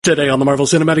Today on the Marvel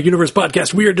Cinematic Universe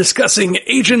podcast, we are discussing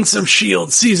Agents of S.H.I.E.L.D.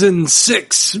 Season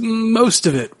 6. Most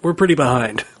of it. We're pretty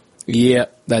behind. Yeah,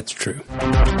 that's true.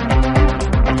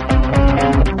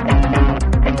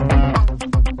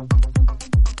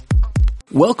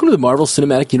 Welcome to the Marvel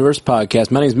Cinematic Universe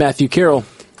podcast. My name is Matthew Carroll.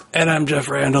 And I'm Jeff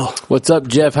Randall. What's up,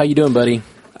 Jeff? How you doing, buddy?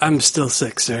 I'm still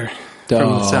sick, sir.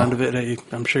 From the sound of it,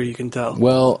 I'm sure you can tell.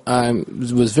 Well, I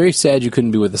was very sad you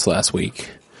couldn't be with us last week.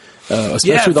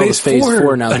 Especially with all the Phase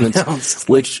 4 announcements,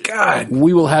 which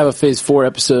we will have a Phase 4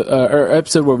 episode, or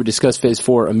episode where we discuss Phase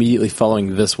 4 immediately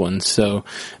following this one. So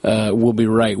we'll be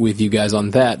right with you guys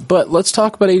on that. But let's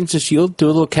talk about Agents of S.H.I.E.L.D., do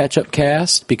a little catch-up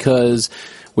cast, because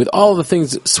with all the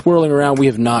things swirling around, we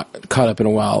have not caught up in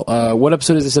a while. What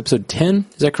episode is this? Episode 10?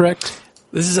 Is that correct?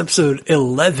 This is episode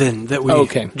 11 that we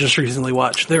just recently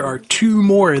watched. There are 2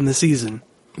 more in the season.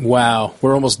 Wow,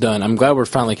 we're almost done. I'm glad we're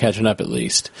finally catching up at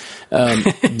least.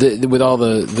 With all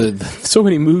the so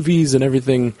many movies and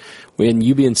everything, and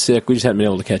you being sick, we just haven't been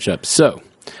able to catch up. So,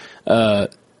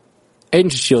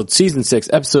 Agents of S.H.I.E.L.D. Season 6,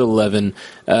 Episode 11.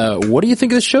 What do you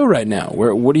think of the show right now?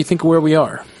 What do you think of where we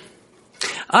are?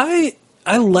 I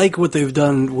like what they've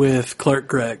done with Clark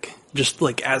Gregg, just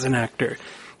like as an actor.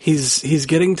 He's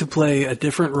getting to play a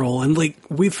different role, and like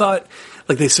we thought,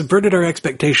 like they subverted our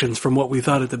expectations from what we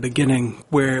thought at the beginning,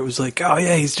 where it was like, oh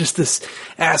yeah, he's just this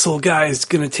asshole guy who's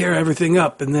gonna tear everything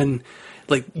up, and then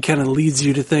like kind of leads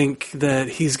you to think that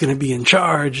he's gonna be in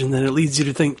charge, and then it leads you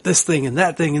to think this thing and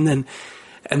that thing, and then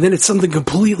it's something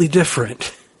completely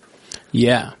different.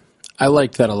 Yeah. I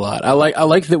liked that a lot. I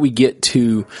like that we get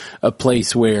to a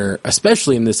place where,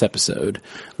 especially in this episode,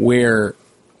 where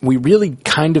we really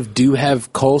kind of do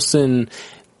have Coulson.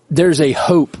 There's a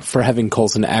hope for having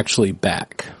Coulson actually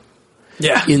back.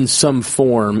 Yeah. In some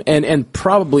form, and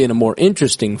probably in a more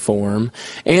interesting form,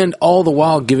 and all the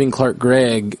while giving Clark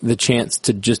Gregg the chance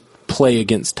to just play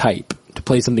against type, to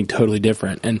play something totally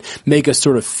different, and make us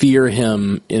sort of fear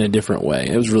him in a different way.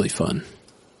 It was really fun.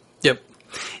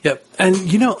 Yep. And,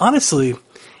 you know, honestly,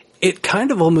 it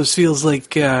kind of almost feels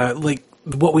like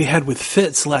what we had with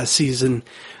Fitz last season,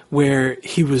 where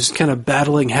he was kind of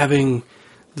battling having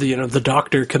the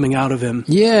doctor coming out of him.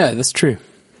 Yeah, that's true.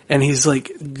 And he's like,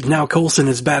 now Coulson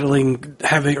is battling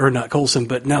having, or not Coulson,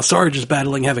 but now Sarge is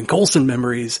battling having Coulson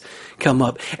memories come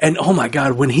up. And oh my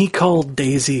God, when he called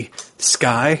Daisy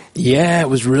Sky. Yeah, it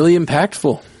was really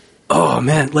impactful. Oh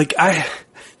man, like I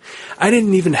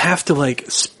didn't even have to like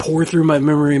pour through my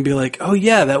memory and be like, oh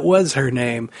yeah, that was her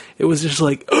name. It was just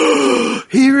like, oh,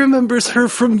 he remembers her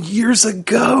from years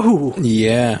ago.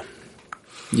 Yeah.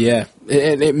 Yeah.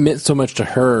 It meant so much to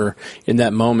her in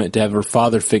that moment to have her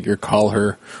father figure call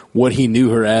her what he knew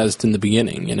her as in the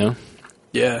beginning, you know?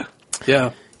 Yeah.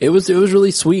 Yeah. It was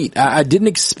really sweet. I didn't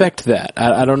expect that.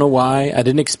 I don't know why. I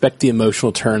didn't expect the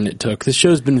emotional turn it took. This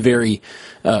show's been very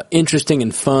interesting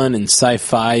and fun and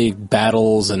sci-fi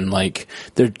battles, and like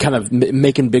they're kind of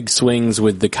making big swings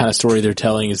with the kind of story they're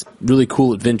telling. It's really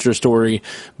cool adventure story,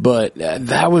 but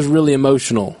that was really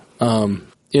emotional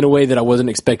in a way that I wasn't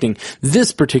expecting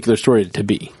this particular story to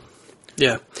be.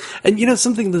 Yeah. And you know,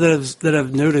 something that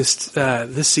I've noticed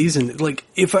this season, like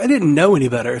if I didn't know any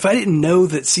better, if I didn't know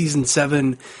that season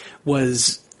 7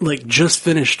 was like just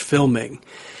finished filming,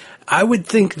 I would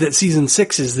think that season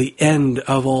 6 is the end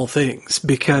of all things,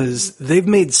 because they've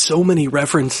made so many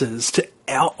references to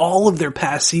all of their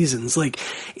past seasons. Like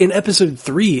in episode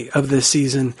 3 of this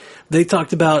season, they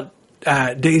talked about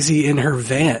Daisy in her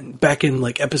van back in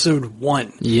like episode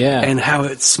 1. Yeah. And how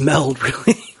it smelled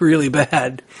really, really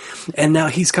bad. And now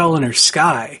he's calling her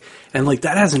Sky. And like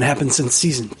that hasn't happened since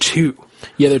season 2.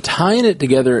 Yeah, they're tying it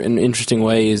together in interesting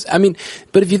ways. I mean,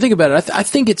 but if you think about it, I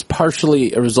think it's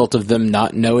partially a result of them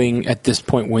not knowing at this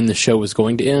point when the show was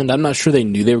going to end. I'm not sure they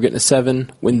knew they were getting a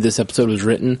 7 when this episode was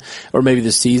written, or maybe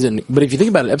this season. But if you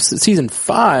think about it, season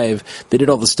 5, they did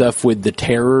all the stuff with the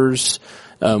terrors,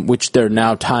 which they're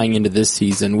now tying into this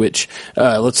season, which,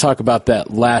 let's talk about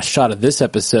that last shot of this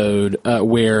episode,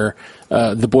 where,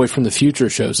 the boy from the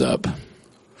future shows up.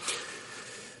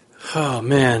 Oh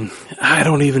man, I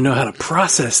don't even know how to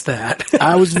process that.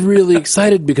 I was really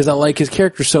excited because I like his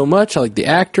character so much. I like the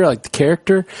actor, I like the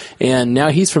character, and now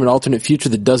he's from an alternate future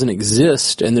that doesn't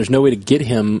exist, and there's no way to get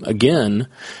him again.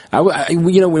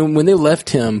 When they left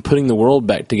him putting the world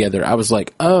back together, I was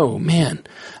like, oh man,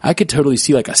 I could totally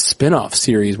see like a spin-off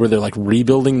series where they're like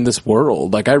rebuilding this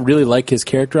world. Like I really like his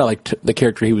character. I liked the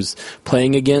character he was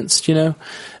playing against, you know?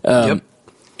 Yep.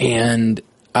 And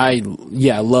I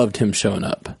loved him showing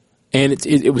up. And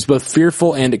it was both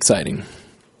fearful and exciting.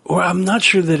 Or I'm not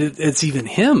sure that it's even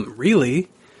him, really.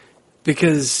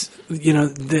 Because, you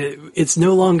know, it's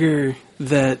no longer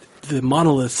that the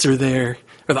monoliths are there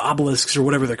or the obelisks or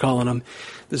whatever they're calling them.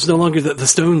 It's no longer that the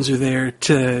stones are there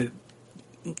to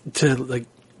like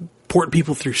port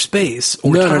people through space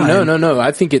or time. No.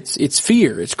 I think it's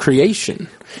fear. It's creation.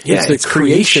 Yeah, it's the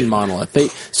creation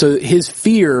monolith. So his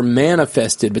fear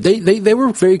manifested, but they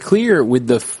were very clear with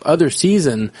the other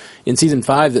season, in season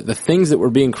 5, that the things that were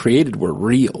being created were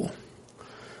real.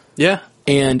 Yeah.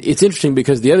 And it's interesting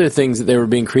because the other things that they were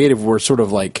being created were sort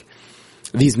of like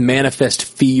these manifest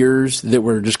fears that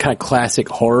were just kind of classic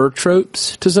horror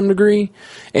tropes to some degree,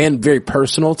 and very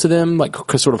personal to them, like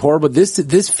sort of horror. But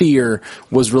this fear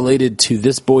was related to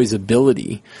this boy's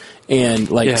ability, and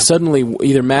suddenly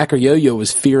either Mac or Yo-Yo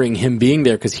was fearing him being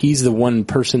there because he's the one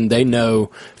person they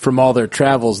know from all their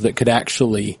travels that could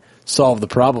actually solve the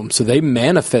problem. So they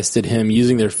manifested him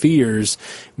using their fears.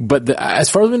 But as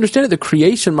far as we understand it, the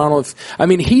creation monolith, I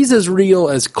mean, he's as real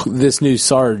as this new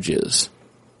Sarge is.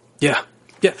 Yeah.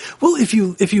 Yeah. Well, if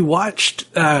you watched,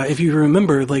 if you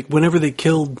remember, like whenever they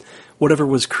killed whatever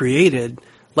was created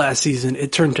last season,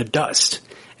 it turned to dust.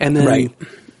 And then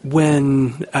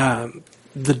when,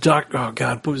 the doctor, oh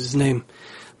God, what was his name?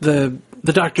 The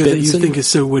doctor Benson? that you think is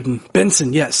so wooden.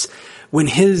 Benson, yes. When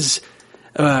his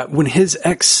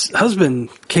ex-husband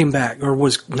came back, or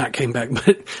was not came back,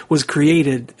 but was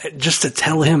created just to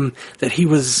tell him that he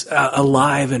was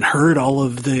alive and heard all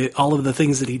of the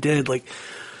things that he did, like,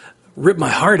 ripped my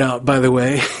heart out, by the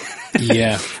way.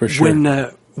 Yeah, for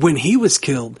sure. When he was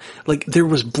killed, like, there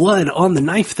was blood on the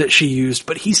knife that she used,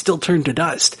 but he still turned to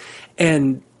dust.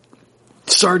 And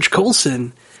Sarge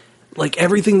Coulson, like,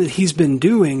 everything that he's been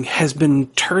doing has been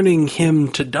turning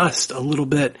him to dust a little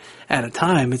bit at a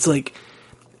time. It's like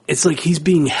he's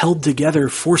being held together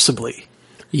forcibly.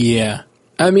 Yeah.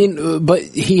 I mean, but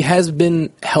he has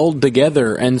been held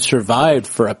together and survived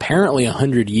for apparently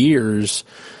 100 years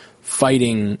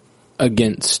fighting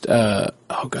against,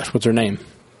 what's her name?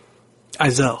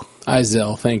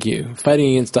 I.S.H.I.E.L.D, thank you.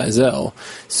 Fighting against I.S.H.I.E.L.D.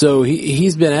 So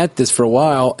he's been at this for a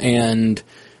while, and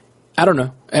I don't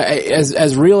know.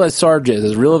 As real as Sarge is,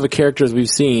 as real of a character as we've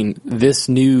seen, this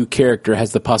new character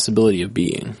has the possibility of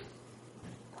being.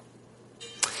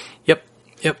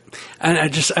 Yep.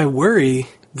 And I worry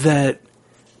that,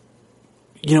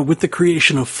 you know, with the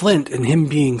creation of Flint and him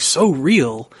being so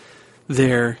real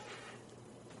there,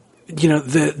 you know,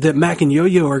 that Mac and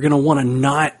Yo-Yo are going to want to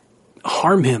not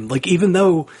harm him. Like, even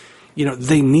though, you know,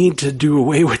 they need to do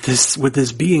away with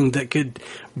this being that could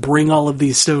bring all of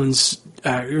these stones,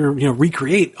 or, you know,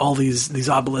 recreate all these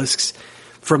obelisks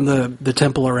from the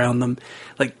temple around them.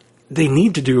 Like, they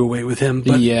need to do away with him,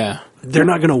 but they're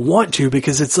not going to want to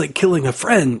because it's like killing a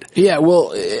friend. Yeah,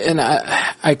 well, and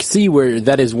I see where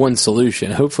that is one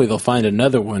solution. Hopefully they'll find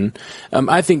another one.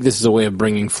 I think this is a way of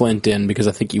bringing Flint in because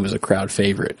I think he was a crowd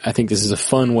favorite. I think this is a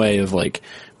fun way of, like,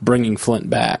 bringing Flint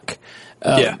back.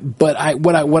 But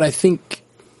what I think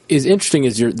is interesting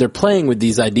is they're playing with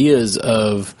these ideas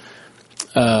of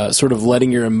sort of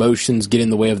letting your emotions get in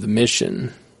the way of the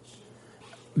mission.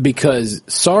 Because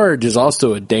Sarge is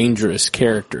also a dangerous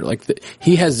character. Like,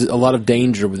 he has a lot of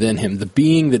danger within him. The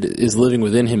being that is living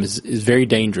within him is very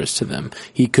dangerous to them.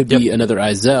 He could be another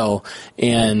I.S.H.I.E.L.D.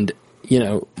 And, you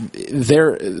know,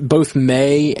 both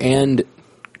May and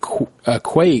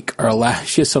Quake are allowed.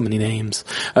 She has so many names.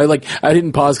 I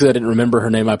didn't pause because I didn't remember her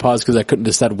name. I paused because I couldn't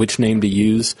decide which name to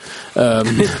use.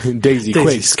 Daisy,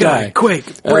 Quake, Sky.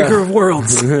 Quake, Breaker of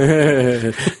Worlds.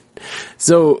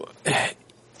 So,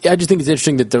 I just think it's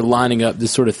interesting that they're lining up this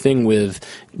sort of thing with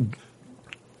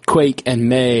Quake and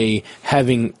May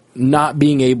not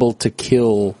being able to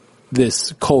kill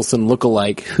this Coulson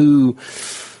lookalike who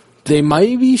they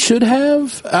maybe should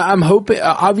have. I'm hoping,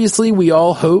 obviously we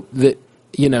all hope that,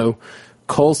 you know,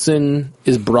 Coulson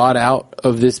is brought out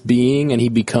of this being and he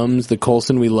becomes the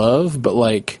Coulson we love, but,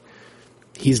 like,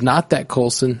 he's not that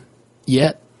Coulson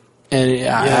yet. And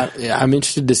I'm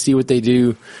interested to see what they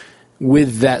do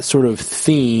with that sort of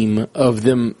theme of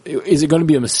them. Is it going to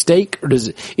be a mistake, or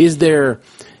is their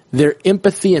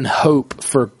empathy and hope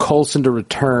for Coulson to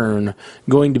return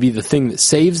going to be the thing that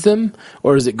saves them,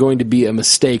 or is it going to be a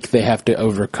mistake they have to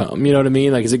overcome? You know what I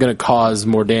mean? Like, is it going to cause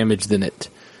more damage than it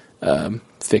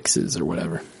fixes or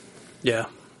whatever? Yeah.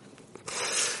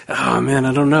 Oh man,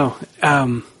 I don't know.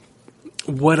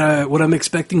 What I'm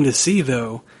expecting to see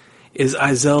though is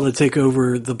I.S.H.I.E.L.D. to take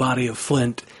over the body of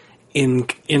Flint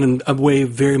in a way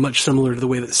very much similar to the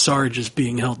way that Sarge is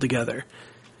being held together.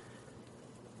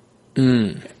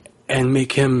 And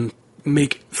make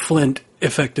Flint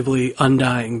effectively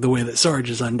undying the way that Sarge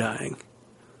is undying.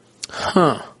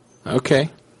 Huh. Okay.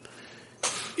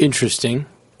 Interesting.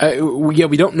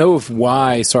 We don't know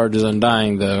why Sarge is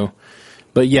undying, though.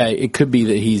 But yeah, it could be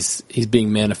that he's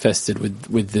being manifested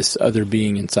with this other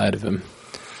being inside of him.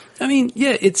 I mean,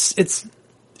 yeah, he's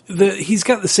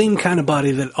got the same kind of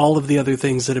body that all of the other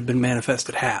things that have been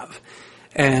manifested have.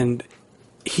 And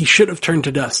he should have turned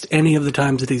to dust any of the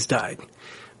times that he's died.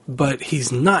 But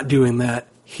he's not doing that.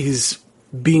 He's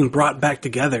being brought back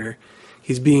together.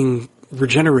 He's being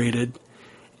regenerated.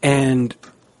 And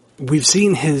we've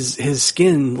seen his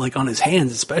skin, like on his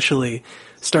hands especially,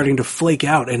 starting to flake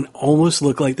out and almost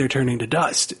look like they're turning to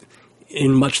dust.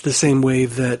 In much the same way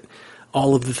that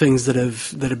all of the things that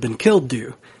have been killed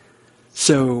do.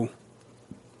 So,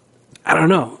 I don't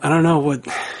know. I don't know what...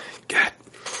 God,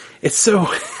 it's so...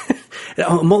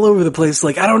 I'm all over the place.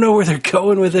 Like, I don't know where they're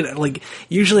going with it. Like,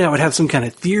 usually I would have some kind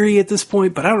of theory at this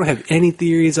point, but I don't have any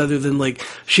theories other than, like,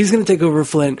 she's going to take over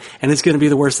Flint, and it's going to be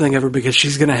the worst thing ever because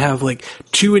she's going to have, like,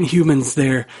 two Inhumans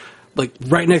there, like,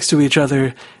 right next to each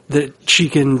other that she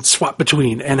can swap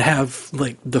between and have,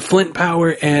 like, the Flint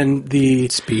power and the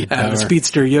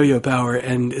Speedster yo-yo power,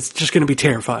 and it's just going to be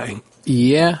terrifying.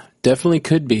 Yeah, definitely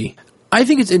could be. I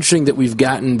think it's interesting that we've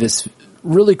gotten this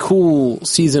really cool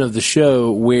season of the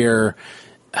show where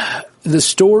the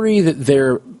story that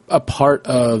they're a part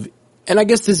of, and I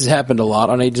guess this has happened a lot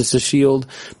on Agents of S.H.I.E.L.D.,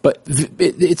 but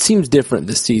it seems different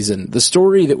this season. The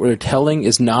story that we're telling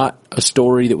is not a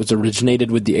story that was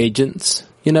originated with the agents,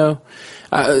 you know?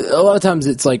 A lot of times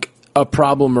it's like a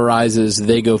problem arises,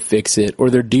 they go fix it, or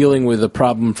they're dealing with a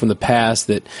problem from the past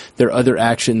that their other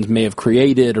actions may have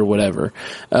created or whatever.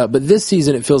 But this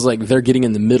season it feels like they're getting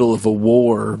in the middle of a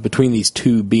war between these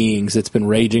two beings that's been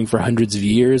raging for hundreds of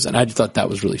years, and I just thought that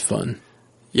was really fun.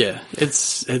 Yeah,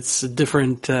 it's a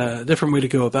different way to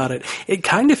go about it. It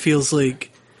kind of feels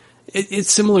like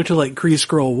it's similar to like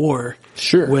Kree-Skrull War.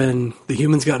 Sure. When the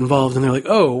humans got involved and they're like,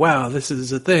 oh wow, this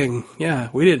is a thing. Yeah,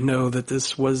 we didn't know that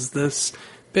this was this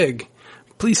big.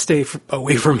 Please stay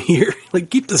away from here. Like,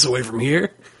 keep this away from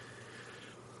here.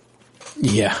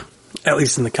 Yeah. At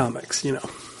least in the comics, you know.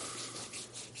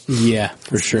 Yeah,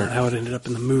 for sure. Not how it ended up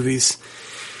in the movies.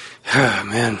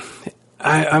 Man.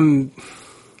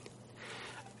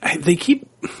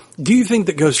 Do you think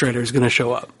that Ghost Rider is going to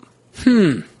show up?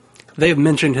 They have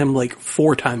mentioned him like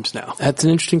 4 times now. That's an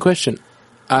interesting question.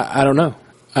 I don't know.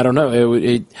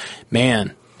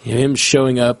 Man, him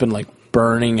showing up and like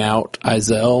burning out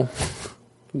S.H.I.E.L.D.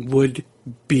 would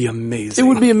be amazing. It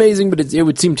would be amazing, but it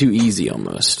would seem too easy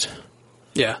almost.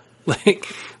 Yeah. Like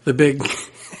the big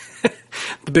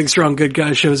strong good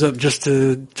guy shows up just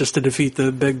to defeat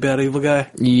the big bad evil guy.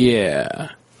 Yeah.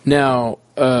 Now,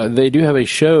 they do have a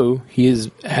show. He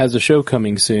has a show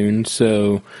coming soon,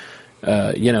 so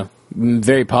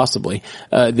very possibly.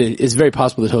 It's very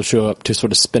possible that he'll show up to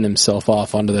sort of spin himself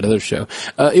off onto that other show.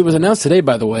 It was announced today,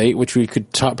 by the way, which we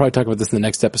could probably talk about this in the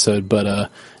next episode,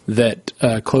 but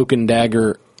that Cloak and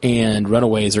Dagger and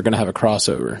Runaways are going to have a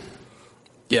crossover.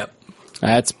 Yep.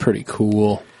 That's pretty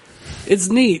cool. It's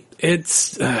neat.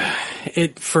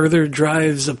 It further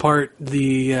drives apart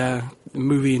the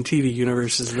movie and TV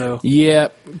universes, though. Yeah,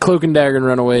 Cloak and Dagger and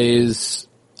Runaways.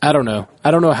 I don't know.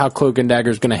 I don't know how Cloak and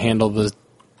Dagger is going to handle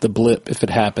the blip if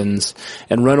it happens,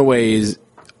 and Runaways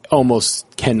almost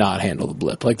cannot handle the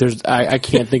blip. Like I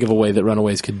can't think of a way that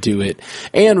Runaways could do it.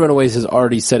 And Runaways has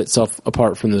already set itself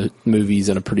apart from the movies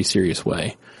in a pretty serious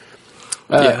way.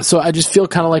 So I just feel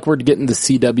kind of like we're getting the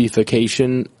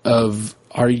CW-fication of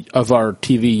our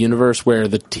TV universe, where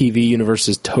the TV universe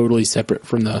is totally separate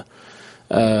from the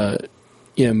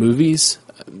movies.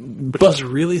 But it's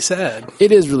really sad.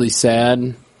 It is really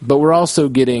sad, but we're also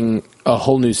getting a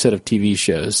whole new set of TV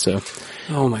shows. So,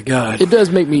 oh my god, it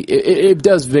does make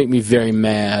me very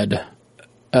mad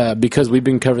because we've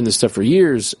been covering this stuff for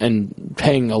years and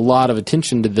paying a lot of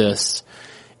attention to this.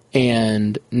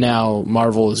 And now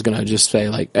Marvel is going to just say,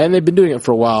 like, and they've been doing it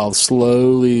for a while,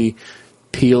 slowly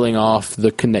peeling off the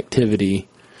connectivity.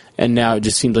 And now it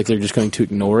just seems like they're just going to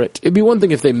ignore it. It'd be one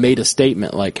thing if they made a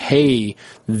statement like, hey,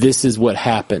 this is what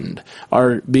happened.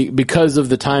 Or because of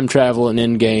the time travel in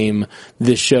Endgame,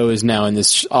 this show is now in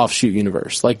this offshoot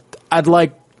universe. Like, I'd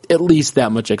like at least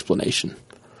that much explanation.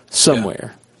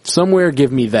 Somewhere. Yeah. Somewhere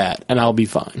give me that, and I'll be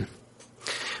fine.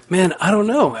 Man, I don't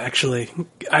know, actually.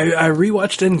 I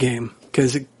rewatched Endgame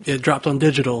because it dropped on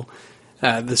digital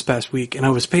this past week, and I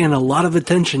was paying a lot of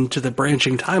attention to the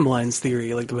branching timelines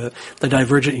theory, like the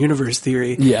divergent universe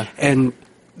theory. Yeah. And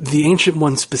the Ancient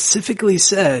One specifically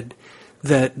said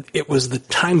that it was the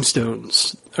Time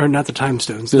Stones, or not the Time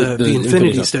Stones, the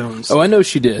Infinity Stones. Oh, I know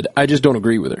she did. I just don't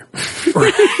agree with her.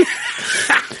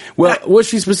 Well, what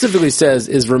she specifically says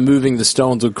is removing the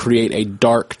stones would create a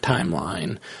dark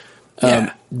timeline.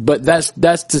 Yeah. But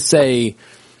that's to say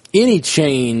any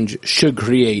change should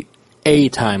create a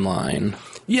timeline.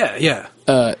 Yeah.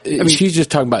 She's just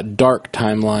talking about dark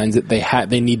timelines that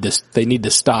they need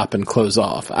to stop and close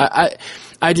off.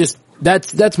 I just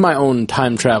that's my own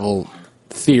time travel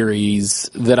theories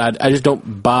that I just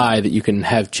don't buy that you can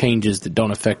have changes that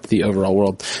don't affect the overall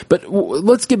world. But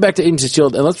let's get back to Agents of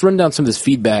S.H.I.E.L.D. and let's run down some of this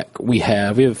feedback we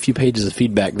have. We have a few pages of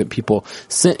feedback that people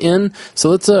sent in. So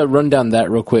let's run down that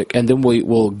real quick, and then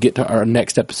we'll get to our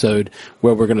next episode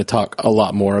where we're going to talk a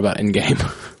lot more about Endgame.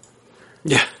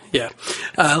 Yeah.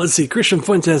 Let's see. Christian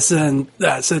Fuentes said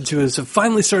to us,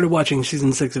 finally started watching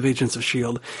season 6 of Agents of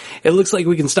S.H.I.E.L.D. It looks like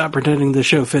we can stop pretending the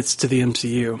show fits to the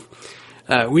MCU.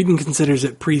 Whedon considers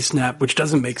it pre-snap, which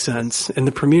doesn't make sense, and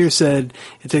the premiere said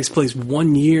it takes place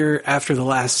 1 year after the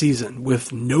last season,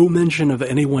 with no mention of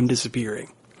anyone disappearing.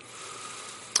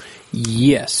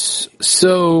 Yes.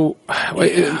 So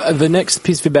the next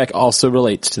piece of feedback also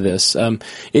relates to this.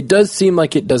 It does seem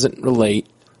like it doesn't relate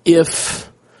if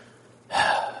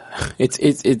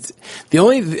it's the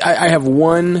only I have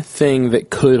one thing that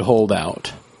could hold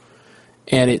out.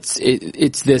 And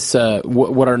it's this,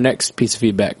 what our next piece of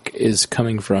feedback is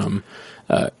coming from,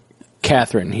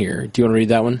 Catherine here. Do you want to read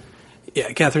that one?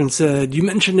 Yeah, Catherine said, you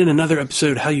mentioned in another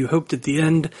episode how you hoped at the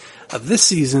end of this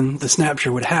season the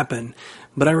snapshot would happen,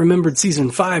 but I remembered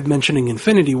season 5 mentioning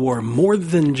Infinity War more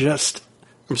than just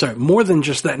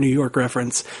that New York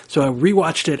reference, so I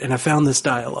rewatched it and I found this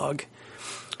dialogue.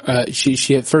 She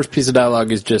first piece of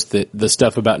dialogue is just the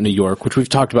stuff about New York, which we've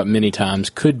talked about many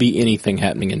times. Could be anything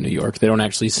happening in New York. They don't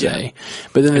actually say. Yeah.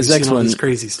 But then this next one, this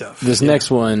crazy stuff. This next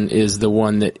one is the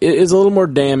one that is a little more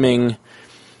damning.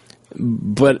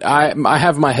 But I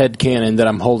have my headcanon that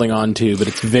I'm holding on to, but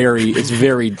it's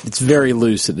very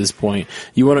loose at this point.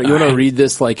 You want to read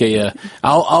this like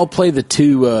I'll play the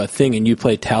two thing and you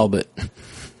play Talbot.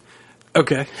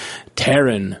 Okay.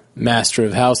 Taryn, Master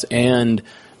of House, and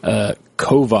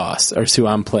Kovas are who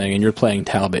I'm playing, and you're playing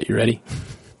Talbot. You ready?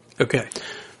 Okay.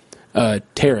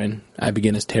 Taryn, I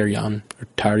begin as Tarion, or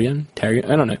Tarion?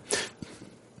 I don't know.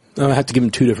 I have to give him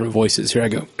two different voices. Here I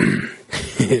go.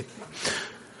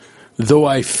 Though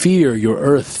I fear your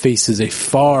Earth faces a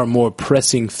far more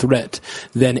pressing threat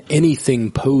than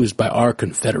anything posed by our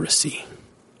Confederacy.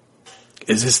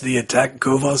 Is this the attack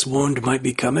Kovas warned might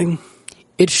be coming?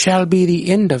 It shall be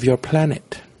the end of your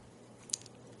planet.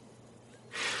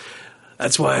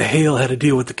 That's why S.H.I.E.L.D. had to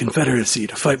deal with the Confederacy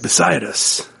to fight beside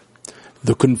us.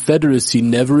 The Confederacy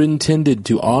never intended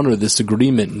to honor this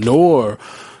agreement, nor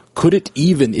could it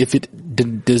even if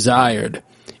it desired.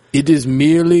 It is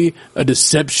merely a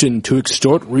deception to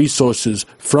extort resources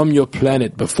from your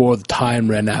planet before the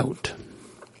time ran out.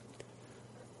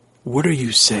 What are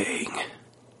you saying?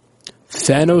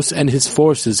 Thanos and his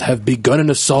forces have begun an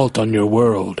assault on your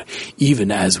world, even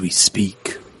as we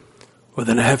speak. Well,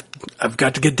 then I've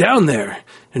got to get down there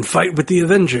and fight with the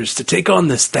Avengers to take on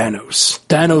this Thanos.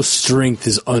 Thanos' strength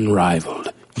is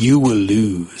unrivaled. You will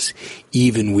lose,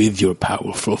 even with your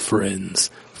powerful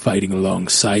friends fighting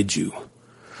alongside you.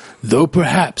 Though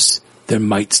perhaps there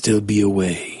might still be a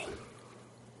way.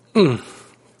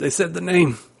 They said the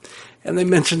name, and they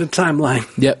mentioned a timeline.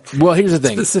 Yep. Well, here's the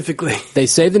thing. Specifically. They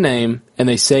say the name, and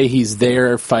they say he's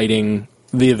there fighting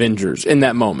the Avengers in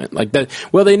that moment. Like that.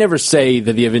 Well, they never say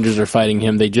that the Avengers are fighting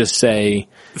him. They just say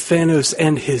Thanos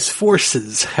and his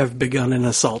forces have begun an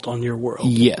assault on your world.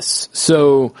 Yes.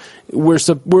 So we're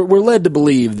led to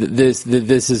believe that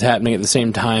this is happening at the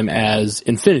same time as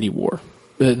Infinity War,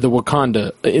 the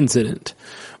Wakanda incident,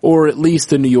 or at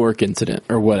least the New York incident,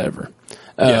 or whatever.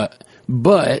 Yeah.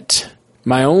 But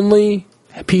my only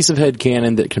piece of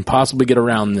headcanon that can possibly get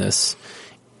around this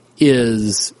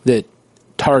is that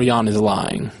Tarion is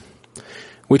lying,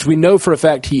 which we know for a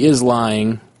fact he is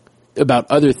lying about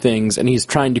other things, and he's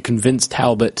trying to convince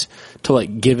Talbot to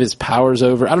like give his powers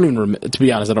over. I don't even to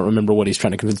be honest, I don't remember what he's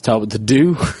trying to convince Talbot to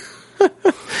do.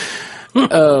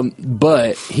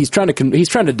 But he's trying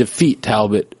to defeat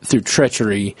Talbot through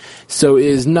treachery. So it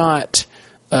is not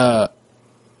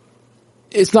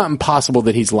it's not impossible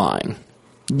that he's lying.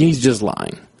 He's just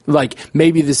lying. Like,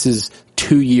 maybe this is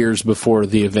 2 years before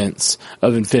the events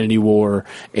of Infinity War,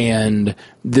 and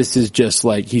this is just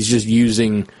like, he's just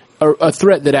using a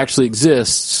threat that actually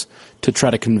exists to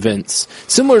try to convince.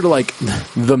 Similar to, like,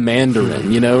 the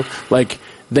Mandarin, you know? Like,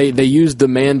 they used the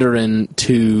Mandarin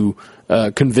to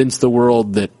convince the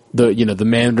world that the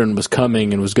Mandarin was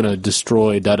coming and was going to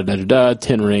destroy da-da-da-da-da,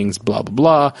 10 rings, blah, blah,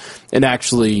 blah, and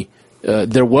actually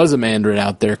there was a Mandarin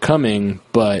out there coming,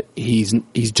 but he's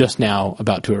just now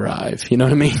about to arrive. You know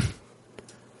what I mean?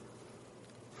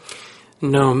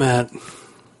 No, Matt.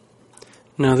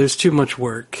 No, there's too much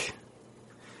work.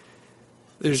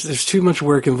 There's too much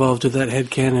work involved with that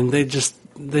headcanon.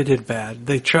 They did bad.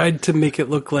 They tried to make it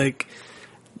look like,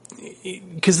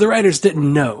 because the writers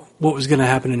didn't know what was going to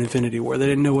happen in Infinity War. They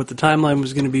didn't know what the timeline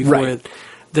was going to be for it.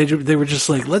 They were just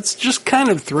like, let's just kind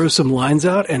of throw some lines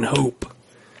out and hope.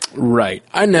 Right.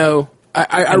 I know.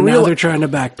 I now they're trying to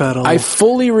backpedal. I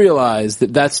fully realize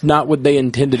that that's not what they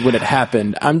intended when it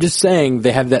happened. I'm just saying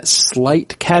they have that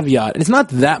slight caveat. And it's not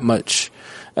that much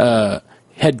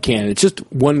headcanon. It's just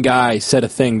one guy said a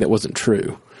thing that wasn't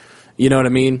true. You know what I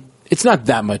mean? It's not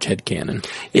that much headcanon.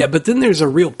 Yeah, but then there's a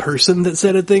real person that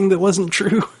said a thing that wasn't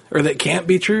true, or that can't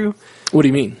be true. What do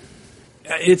you mean?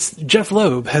 It's Jeff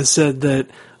Loeb has said that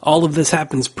all of this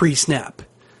happens pre-snap.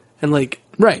 And like...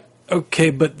 Right. Okay,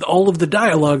 but all of the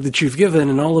dialogue that you've given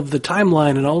and all of the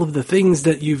timeline and all of the things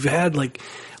that you've had, like,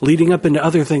 leading up into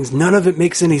other things, none of it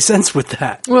makes any sense with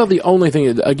that. Well, the only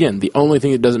thing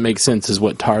that doesn't make sense is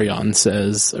what Tarion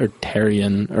says, or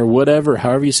Tarion, or whatever,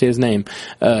 however you say his name,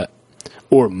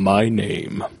 or my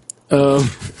name. You're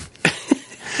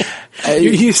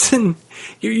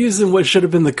using what should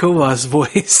have been the Kovas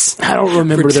voice. I don't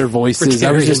remember their voices.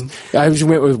 I just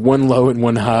went with one low and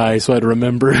one high, so I'd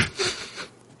remember.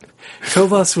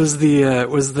 Kovas was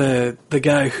the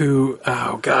guy who,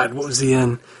 oh God, what was he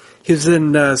in? He was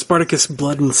in Spartacus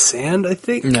Blood and Sand, I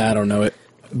think. Nah, I don't know it.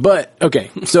 But, okay,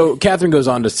 so Catherine goes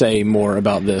on to say more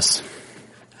about this.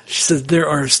 She says, there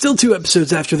are still 2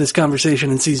 episodes after this conversation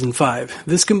in Season 5.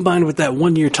 This combined with that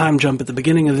 1-year time jump at the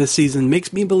beginning of this season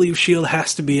makes me believe S.H.I.E.L.D.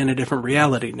 has to be in a different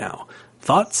reality now.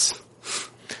 Thoughts?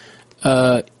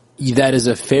 That is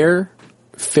a fair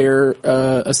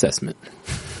assessment.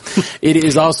 It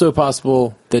is also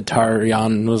possible that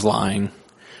Tarion was lying,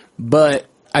 but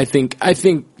I think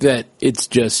that it's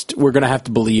just, we're going to have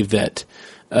to believe that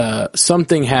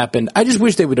something happened. I just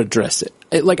wish they would address it.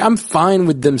 I'm fine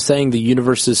with them saying the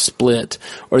universe is split,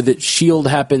 or that S.H.I.E.L.D.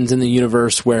 happens in the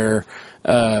universe where,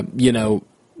 where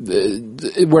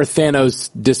Thanos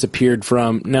disappeared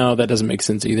from. No, that doesn't make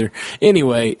sense either.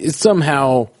 Anyway,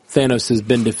 somehow Thanos has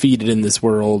been defeated in this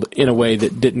world in a way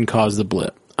that didn't cause the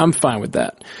blip. I'm fine with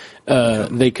that.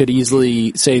 They could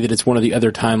easily say that it's one of the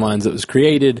other timelines that was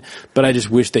created, but I just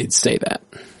wish they'd say that.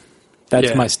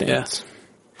 That's my stance.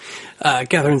 Yeah.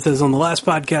 Catherine says, on the last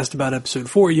podcast about episode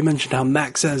 4, you mentioned how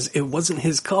Mac says it wasn't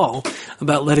his call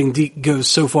about letting Deke go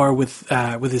so far with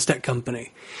his tech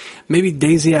company. Maybe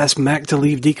Daisy asked Mac to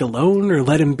leave Deke alone, or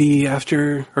let him be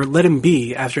after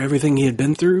everything he had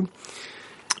been through.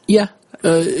 Yeah,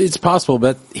 it's possible,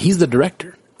 but he's the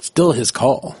director. Still his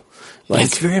call.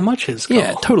 It's very much his call.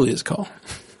 Yeah, totally his call.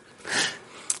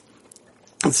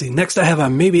 Let's see. Next, I have a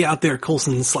maybe out there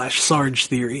Coulson/Sarge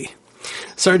theory.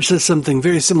 Sarge says something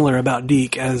very similar about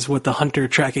Deke as what the Hunter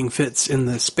tracking fits in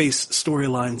the space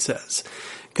storyline says.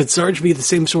 Could Sarge be the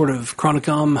same sort of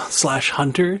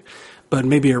Chronicom/Hunter, but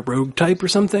maybe a rogue type or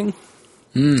something?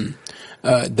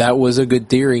 That was a good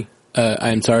theory.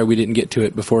 I'm sorry we didn't get to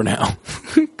it before now,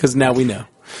 because now we know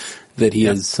that he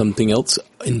is something else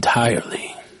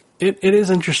entirely. It is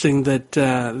interesting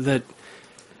that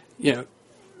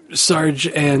Sarge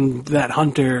and that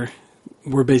Hunter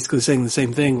were basically saying the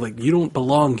same thing. Like, you don't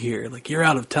belong here. Like, you're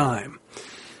out of time.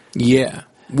 Yeah.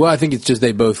 Well, I think it's just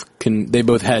they both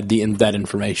had that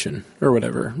information or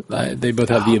whatever. They both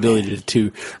have the ability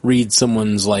to read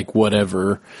someone's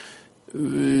whatever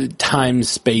time,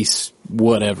 space,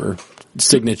 whatever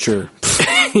signature.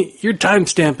 Your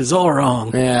timestamp is all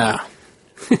wrong. Yeah.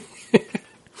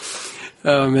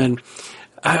 Oh, man.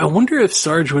 I wonder if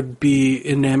Sarge would be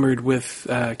enamored with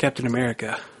Captain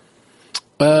America.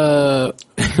 That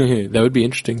would be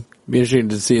interesting. It'd be interesting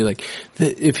to see,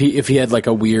 if he had,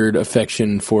 a weird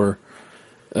affection for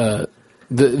that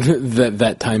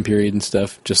time period and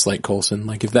stuff, just like Coulson.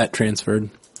 If that transferred.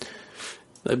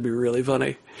 That'd be really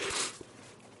funny.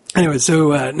 Anyway,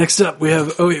 so next up we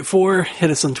have 084, hit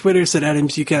us on Twitter, said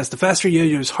Adams UCast, the faster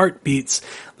Yo-Yo's heart beats,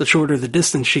 the shorter the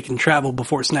distance she can travel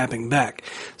before snapping back.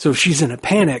 So if she's in a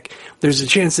panic, there's a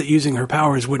chance that using her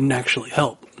powers wouldn't actually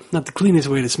help. Not the cleanest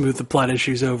way to smooth the plot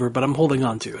issues over, but I'm holding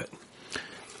on to it.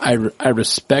 I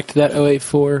respect that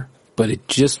 084, but it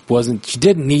just wasn't, she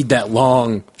didn't need that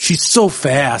long. She's so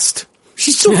fast.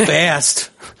 She's so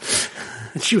fast.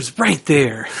 And she was right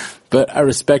there. But I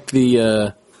respect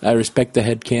the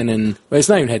headcanon. Well, it's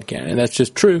not even headcanon. That's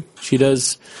just true. She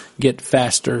does get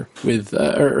faster with,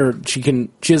 or she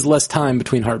has less time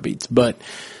between heartbeats. But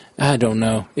I don't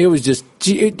know. It was just,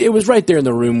 it was right there in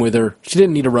the room with her. She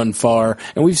didn't need to run far.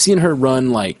 And we've seen her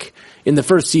run in the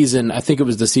first season, I think it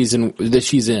was the season that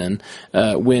she's in,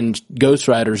 when Ghost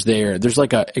Rider's there, there's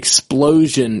a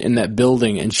explosion in that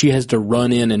building and she has to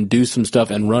run in and do some stuff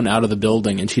and run out of the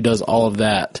building and she does all of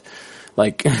that.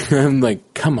 I'm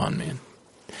come on, man.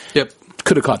 Yep.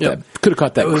 Could have caught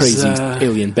that was, crazy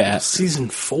alien bat. Season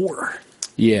 4.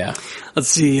 Yeah. Let's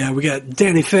see. We got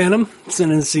Danny Phantom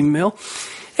sending us an email.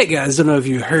 Hey guys, don't know if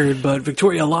you heard, but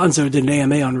Victoria Alonso did an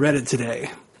AMA on Reddit today.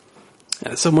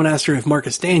 Someone asked her if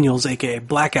Marcus Daniels, aka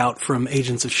Blackout from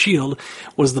Agents of S.H.I.E.L.D,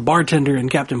 was the bartender in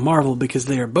Captain Marvel because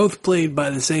they are both played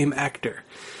by the same actor,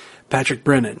 Patrick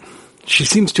Brennan. She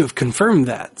seems to have confirmed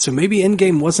that, so maybe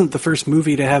Endgame wasn't the first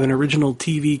movie to have an original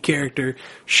TV character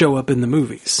show up in the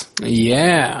movies.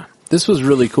 Yeah, this was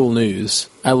really cool news.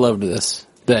 I loved this,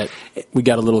 that we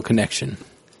got a little connection.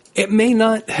 It may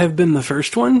not have been the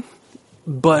first one,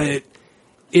 but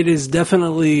it is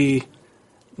definitely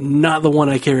not the one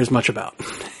I care as much about.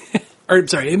 Or,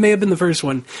 sorry, it may have been the first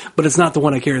one, but it's not the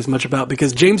one I care as much about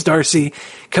because James Darcy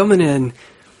coming in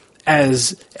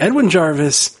as Edwin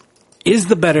Jarvis is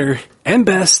the better and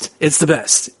best. It's the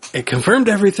best. It confirmed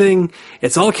everything.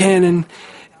 It's all canon.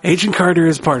 Agent Carter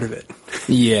is part of it.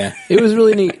 Yeah, it was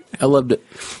really neat. I loved it.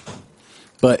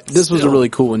 But this was a really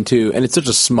cool one too, and it's such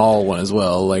a small one as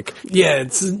well. Like, yeah,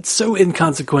 it's so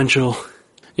inconsequential.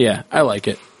 Yeah, I like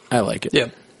it. Yeah.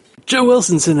 Joe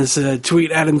Wilson sent us a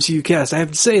tweet, Adams UCast. I have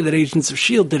to say that Agents of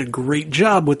S.H.I.E.L.D. did a great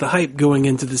job with the hype going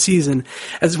into the season,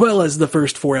 as well as the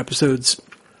first 4 episodes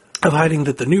of hiding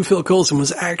that the new Phil Coulson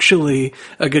was actually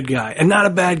a good guy and not a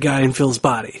bad guy in Phil's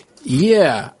body.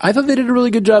 Yeah, I thought they did a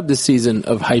really good job this season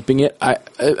of hyping it.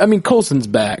 I mean, Coulson's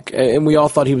back, and we all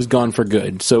thought he was gone for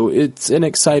good, so it's an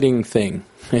exciting thing,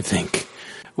 I think.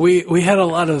 We had a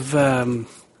lot of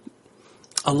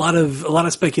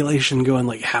speculation going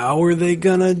like, how are they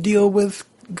gonna deal with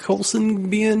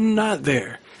Coulson being not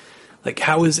there? Like,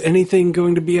 how is anything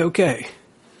going to be okay?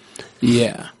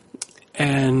 Yeah.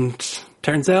 And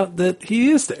turns out that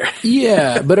he is there.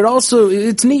 Yeah, but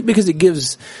it's neat because it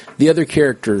gives the other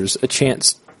characters a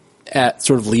chance at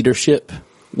sort of leadership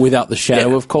without the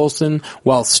shadow of Coulson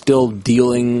while still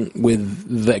dealing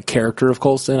with the character of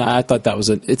Coulson. I thought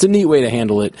that it's a neat way to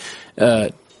handle it.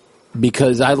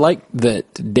 Because I like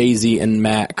that Daisy and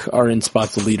Mac are in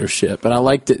spots of leadership, and I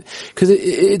liked it because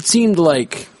it seemed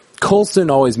like Coulson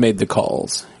always made the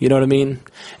calls. You know what I mean?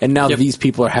 And now these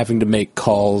people are having to make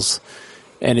calls,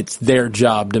 and it's their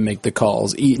job to make the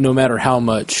calls, no matter how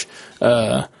much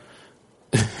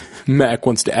Mac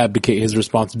wants to abdicate his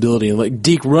responsibility and like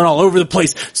Deke run all over the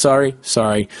place. Sorry.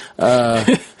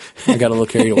 I got a little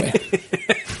carried away.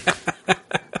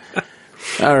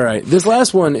 All right. This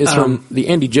last one is from the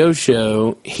Andy Joe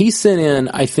Show. He sent in,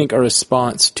 I think, a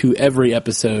response to every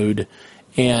episode,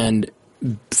 and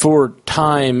for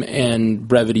time and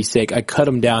brevity's sake, I cut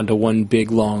them down to one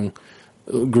big, long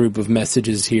group of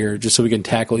messages here just so we can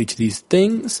tackle each of these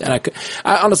things. And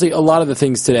I honestly, a lot of the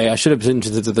things today, I should have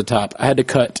mentioned this at the top. I had to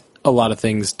cut a lot of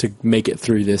things to make it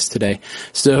through this today.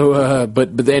 So,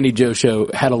 but the Andy Joe Show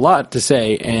had a lot to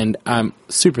say, and I'm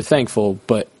super thankful,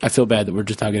 but I feel bad that we're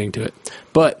just not getting to it.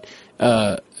 But,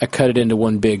 I cut it into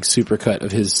one big super cut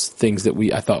of his things that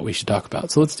I thought we should talk about.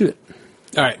 So let's do it.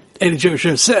 All right. Andy Joe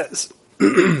Show says,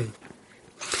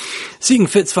 seeing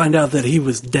Fitz find out that he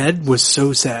was dead was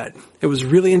so sad. It was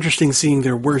really interesting seeing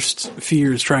their worst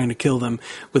fears trying to kill them,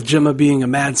 with Gemma being a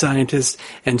mad scientist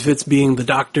and Fitz being the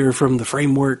doctor from the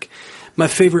framework. My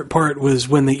favorite part was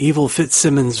when the evil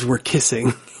Fitzsimmons were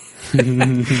kissing.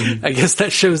 I guess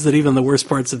that shows that even the worst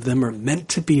parts of them are meant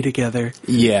to be together.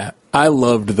 Yeah, I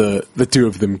loved the two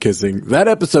of them kissing. That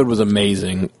episode was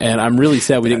amazing, and I'm really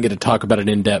sad we didn't get to talk about it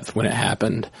in depth when it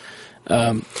happened.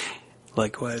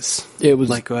 Likewise. It was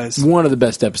one of the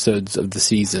best episodes of the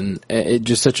season. It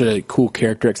just such a cool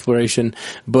character exploration.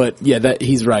 But yeah,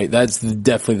 he's right. That's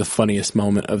definitely the funniest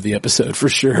moment of the episode for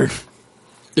sure.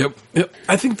 Yep.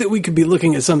 I think that we could be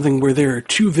looking at something where there are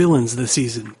 2 villains this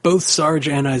season, both Sarge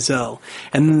and Izel,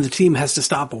 and then the team has to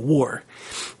stop a war.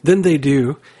 Then they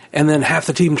do, and then half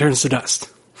the team turns to dust.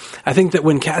 I think that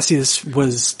when Cassius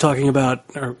was talking about,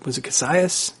 or was it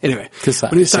Cassius? Anyway,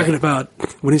 when he was talking about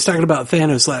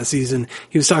Thanos last season,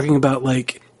 he was talking about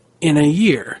like in a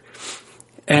year,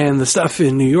 and the stuff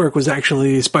in New York was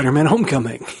actually Spider-Man: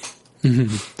 Homecoming.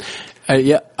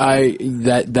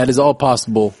 That is all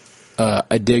possible.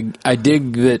 I dig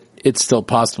that it's still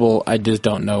possible. I just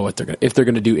don't know if they're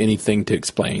gonna do anything to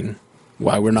explain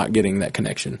why we're not getting that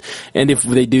connection, and if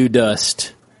they do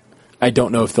dust. I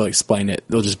don't know if they'll explain it.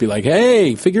 They'll just be like,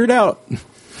 hey, figure it out.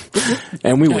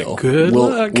 And we will. Good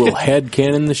luck. We'll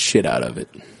headcanon the shit out of it.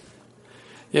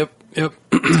 Yep.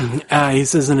 He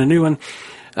says in a new one,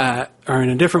 or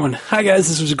in a different one, hi guys,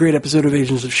 this was a great episode of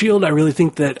Agents of S.H.I.E.L.D. I really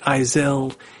think that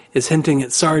Izel is hinting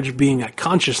at Sarge being a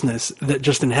consciousness that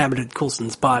just inhabited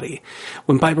Coulson's body.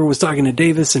 When Piper was talking to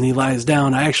Davis and he lies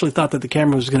down, I actually thought that the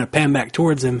camera was going to pan back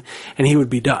towards him and he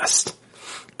would be dust.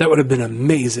 That would have been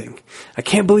amazing. I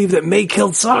can't believe that May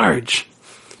killed Sarge.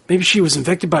 Maybe she was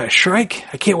infected by a shrike?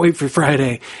 I can't wait for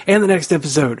Friday and the next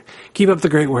episode. Keep up the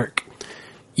great work.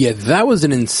 Yeah, that was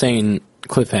an insane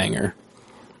cliffhanger.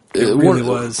 It really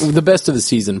was. The best of the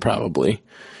season, probably.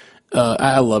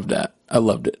 I loved that. I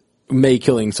loved it. May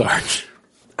killing Sarge.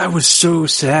 I was so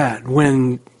sad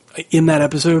when, in that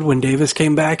episode, when Davis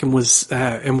came back and was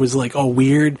like all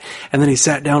weird, and then he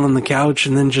sat down on the couch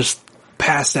and then just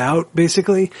passed out,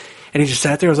 basically. And he just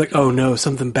sat there. I was like, oh no,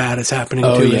 something bad is happening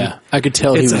to him. Oh yeah. I could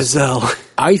tell it's he was. S.H.I.E.L.D.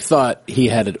 I thought he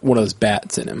had one of those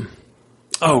bats in him.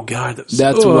 Oh god.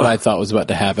 That's what I thought was about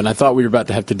to happen. I thought we were about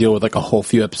to have to deal with like a whole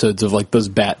few episodes of like those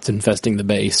bats infesting the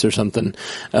base or something.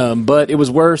 But it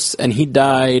was worse and he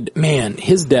died. Man,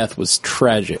 his death was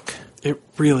tragic. It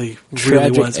really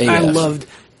Tragic was. AF. I loved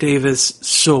Davis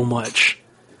so much.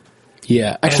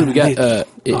 Yeah, actually, we got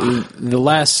the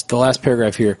last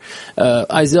paragraph here.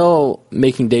 Izell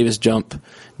making Davis jump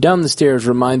down the stairs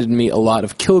reminded me a lot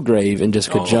of Kilgrave and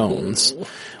Jessica Jones,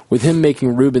 with him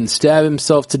making Ruben stab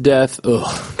himself to death.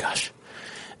 Oh gosh,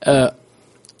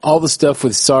 all the stuff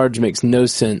with Sarge makes no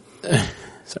sense.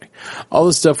 Sorry, all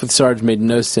the stuff with Sarge made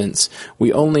no sense.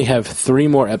 We only have 3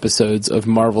 more episodes of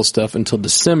Marvel stuff until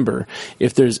December.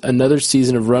 If there's another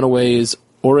season of Runaways,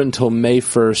 or until May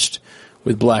 1st.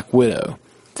 With Black Widow.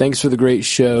 Thanks for the great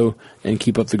show and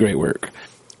keep up the great work.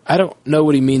 I don't know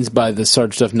what he means by the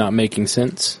Sarge stuff not making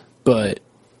sense, but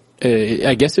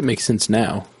I guess it makes sense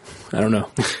now. I don't know.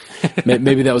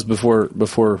 Maybe that was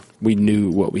before we knew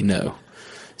what we know.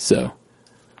 So,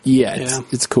 yeah,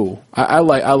 it's cool. I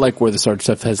like where the Sarge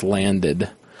stuff has landed.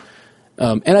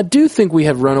 And I do think we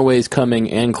have Runaways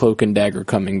coming and Cloak and Dagger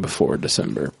coming before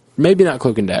December. Maybe not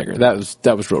Cloak and Dagger. That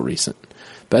was real recent.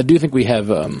 But I do think we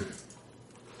have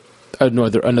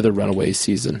another Runaways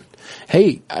season.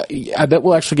 Hey, I bet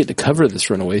we'll actually get to cover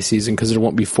this Runaways season because there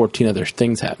won't be 14 other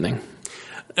things happening.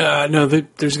 No,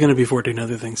 there's going to be 14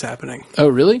 other things happening. Oh,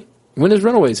 really? When is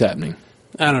Runaways happening?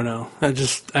 I don't know.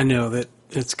 I know that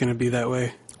it's going to be that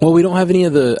way. Well, we don't have any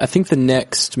of I think the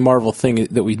next Marvel thing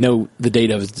that we know the date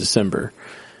of is December.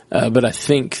 But I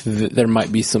think that there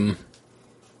might be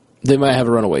they might have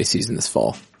a Runaway season this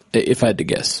fall. If I had to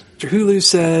guess. Hulu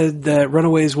said that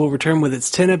Runaways will return with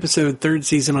its 10-episode third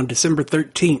season on December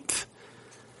 13th.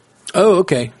 Oh,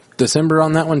 okay. December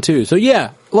on that one, too. So,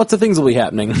 yeah, lots of things will be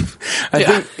happening. I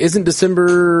think, isn't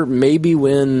December maybe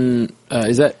when,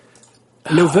 is that?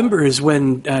 November is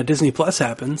when Disney Plus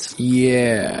happens.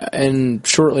 Yeah, and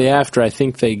shortly after, I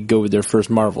think they go with their first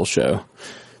Marvel show.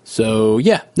 So,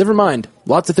 yeah, never mind.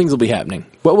 Lots of things will be happening.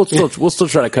 But we'll still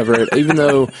try to cover it, even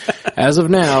though, as of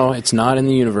now, it's not in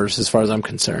the universe as far as I'm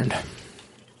concerned.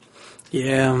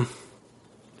 Yeah.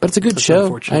 But it's a good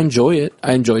show. I enjoy it.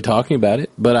 I enjoy talking about it.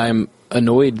 But I'm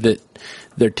annoyed that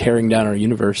they're tearing down our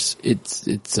universe. It's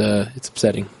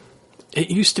upsetting. It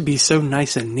used to be so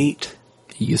nice and neat.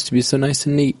 It used to be so nice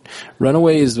and neat.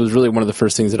 Runaways was really one of the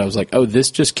first things that I was like, oh,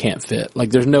 this just can't fit. Like,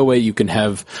 there's no way you can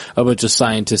have a bunch of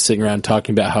scientists sitting around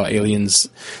talking about how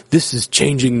this is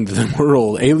changing the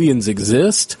world. Aliens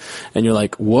exist. And you're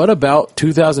like, what about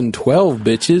 2012,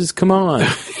 bitches? Come on.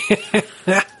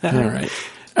 All right.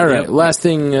 Yep. Last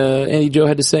thing Andy Joe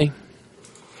had to say.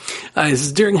 This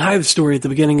is during Hive's story at the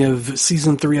beginning of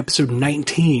Season 3, Episode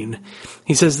 19.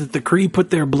 He says that the Kree put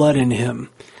their blood in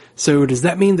him. So does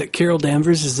that mean that Carol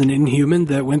Danvers is an Inhuman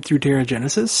that went through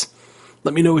Terrigenesis?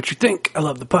 Let me know what you think. I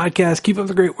love the podcast. Keep up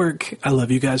the great work. I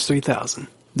love you guys 3000.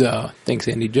 Thanks,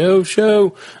 Andy Joe.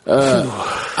 Show.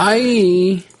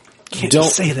 I can't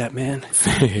just say that, man.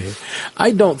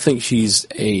 I don't think she's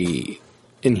a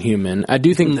Inhuman. I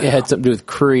do think it had something to do with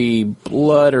Kree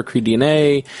blood or Kree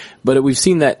DNA, but we've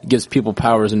seen that gives people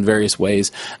powers in various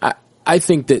ways. I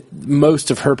think that most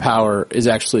of her power is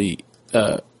actually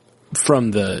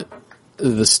from the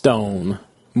stone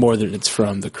more than it's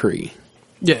from the Kree.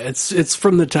 Yeah, it's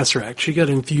from the Tesseract. She got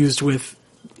infused with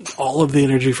all of the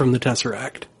energy from the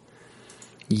Tesseract.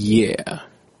 Yeah.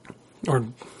 Or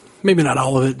maybe not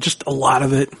all of it, just a lot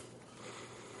of it.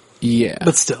 Yeah.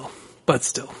 But still.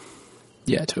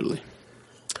 Yeah, totally.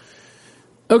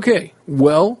 Okay,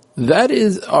 well, that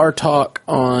is our talk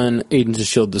on Agents of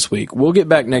S.H.I.E.L.D. this week. We'll get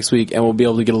back next week and we'll be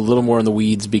able to get a little more in the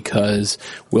weeds because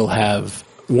we'll have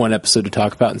one episode to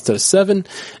talk about instead of 7.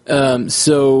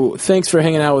 So thanks for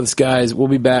hanging out with us, guys. We'll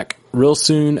be back real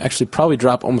soon. Actually, probably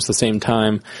drop almost the same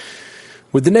time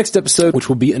with the next episode, which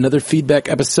will be another feedback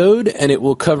episode, and it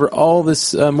will cover all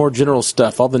this more general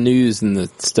stuff, all the news and the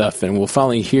stuff, and we'll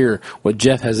finally hear what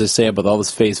Jeff has to say about all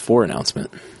this Phase 4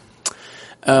 announcement.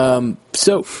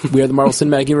 So, we are the Marvel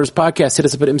Cinematic Universe Podcast. Hit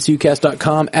us up at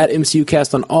mcucast.com, at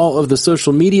mcucast on all of the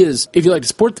social medias. If you'd like to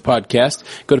support the podcast,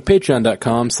 go to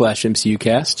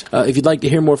patreon.com/mcucast. If you'd like to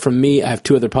hear more from me, I have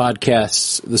 2 other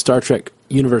podcasts, the Star Trek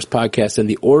Universe Podcast and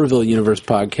the Orville Universe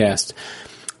Podcast.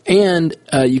 And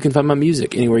you can find my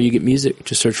music anywhere you get music.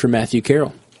 Just search for Matthew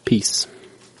Carroll. Peace.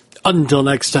 Until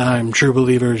next time, true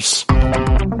believers.